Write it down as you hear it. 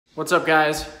What's up,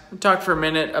 guys? We'll talk for a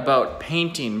minute about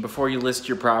painting before you list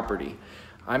your property.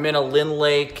 I'm in a Lynn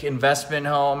Lake investment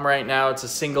home right now. It's a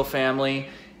single family,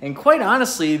 and quite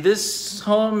honestly, this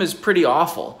home is pretty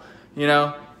awful. You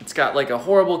know, it's got like a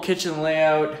horrible kitchen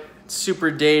layout, it's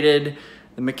super dated,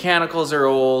 the mechanicals are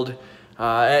old,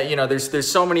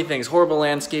 there's so many things, horrible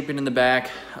landscaping in the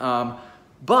back.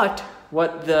 But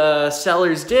what the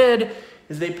sellers did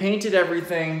is they painted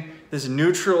everything this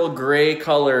neutral gray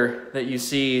color that you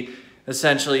see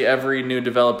essentially every new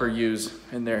developer use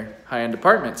in their high-end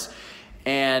apartments.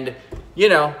 And you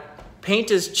know,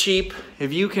 paint is cheap.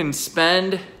 If you can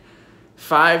spend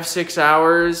 5-6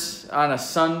 hours on a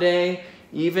Sunday,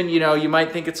 even, you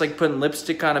might think it's like putting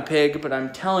lipstick on a pig, but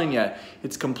I'm telling you,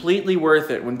 it's completely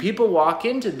worth it. When people walk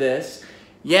into this,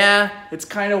 yeah, it's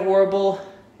kind of horrible.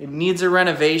 It needs a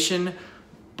renovation,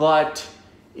 but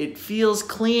it feels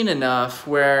clean enough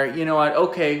where, you know what,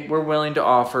 okay, we're willing to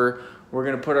offer, we're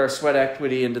gonna put our sweat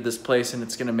equity into this place and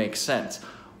it's gonna make sense.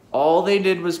 All they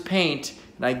did was paint,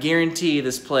 and I guarantee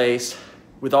this place,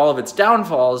 with all of its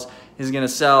downfalls, is gonna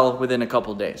sell within a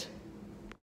couple days.